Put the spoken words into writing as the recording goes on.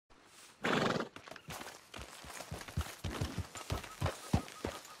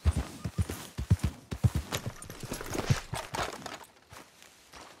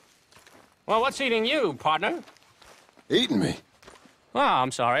Well, what's eating you, partner? Eating me? Oh,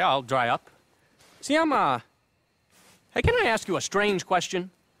 I'm sorry. I'll dry up. See, Hey, can I ask you a strange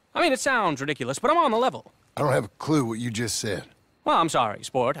question? I mean, it sounds ridiculous, but I'm on the level. I don't have a clue what you just said. Well, I'm sorry,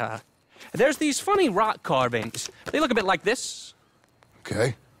 sport. There's these funny rock carvings. They look a bit like this.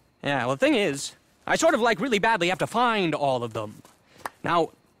 Okay. Yeah, well, the thing is, I sort of, like, really badly have to find all of them.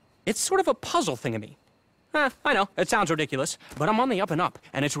 Now, it's sort of a puzzle thingamy. I know, it sounds ridiculous, but I'm on the up and up,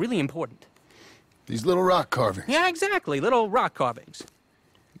 and it's really important. These little rock carvings. Yeah, exactly, little rock carvings.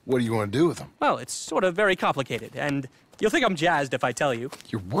 What do you want to do with them? Well, it's sort of very complicated, and you'll think I'm jazzed if I tell you.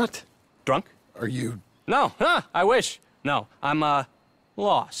 You're what? Drunk? Are you... No, I wish. No, I'm,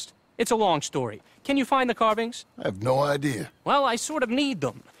 lost. It's a long story. Can you find the carvings? I have no idea. Well, I sort of need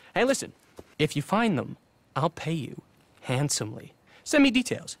them. Hey, listen, if you find them, I'll pay you handsomely. Send me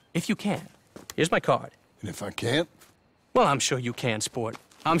details, if you can. Here's my card. And if I can't? Well, I'm sure you can, sport.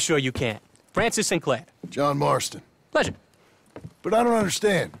 I'm sure you can. Francis Sinclair. John Marston. Pleasure. But I don't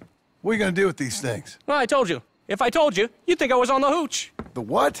understand. What are you going to do with these things? Well, I told you. If I told you, you'd think I was on the hooch. The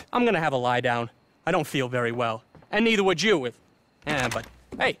what? I'm gonna have a lie down. I don't feel very well. And neither would you if... but,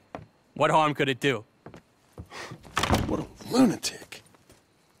 hey, what harm could it do? What a lunatic.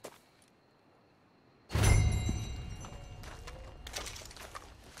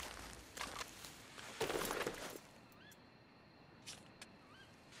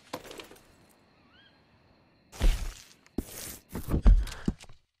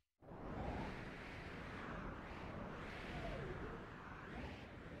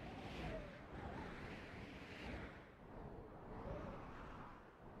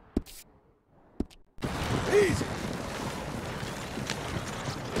 Easy.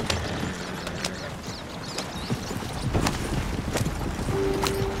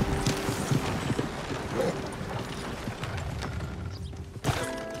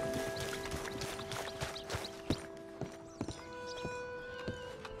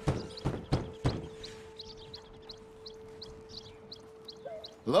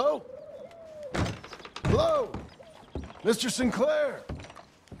 Hello? Hello? Mr. Sinclair?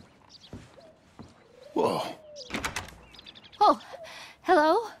 Whoa. Oh,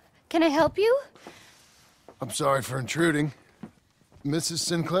 hello? Can I help you? I'm sorry for intruding. Mrs.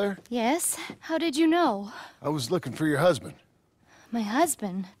 Sinclair? Yes? How did you know? I was looking for your husband. My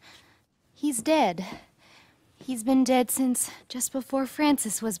husband. He's dead. He's been dead since just before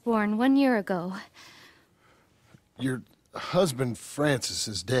Francis was born 1 year ago. Your husband, Francis,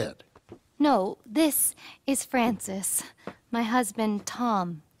 is dead. No, this is Francis. My husband,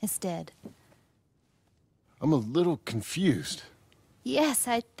 Tom, is dead. I'm a little confused. Yes,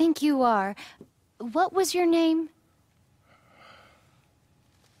 I think you are. What was your name?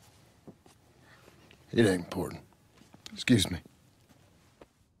 It ain't important. Excuse me.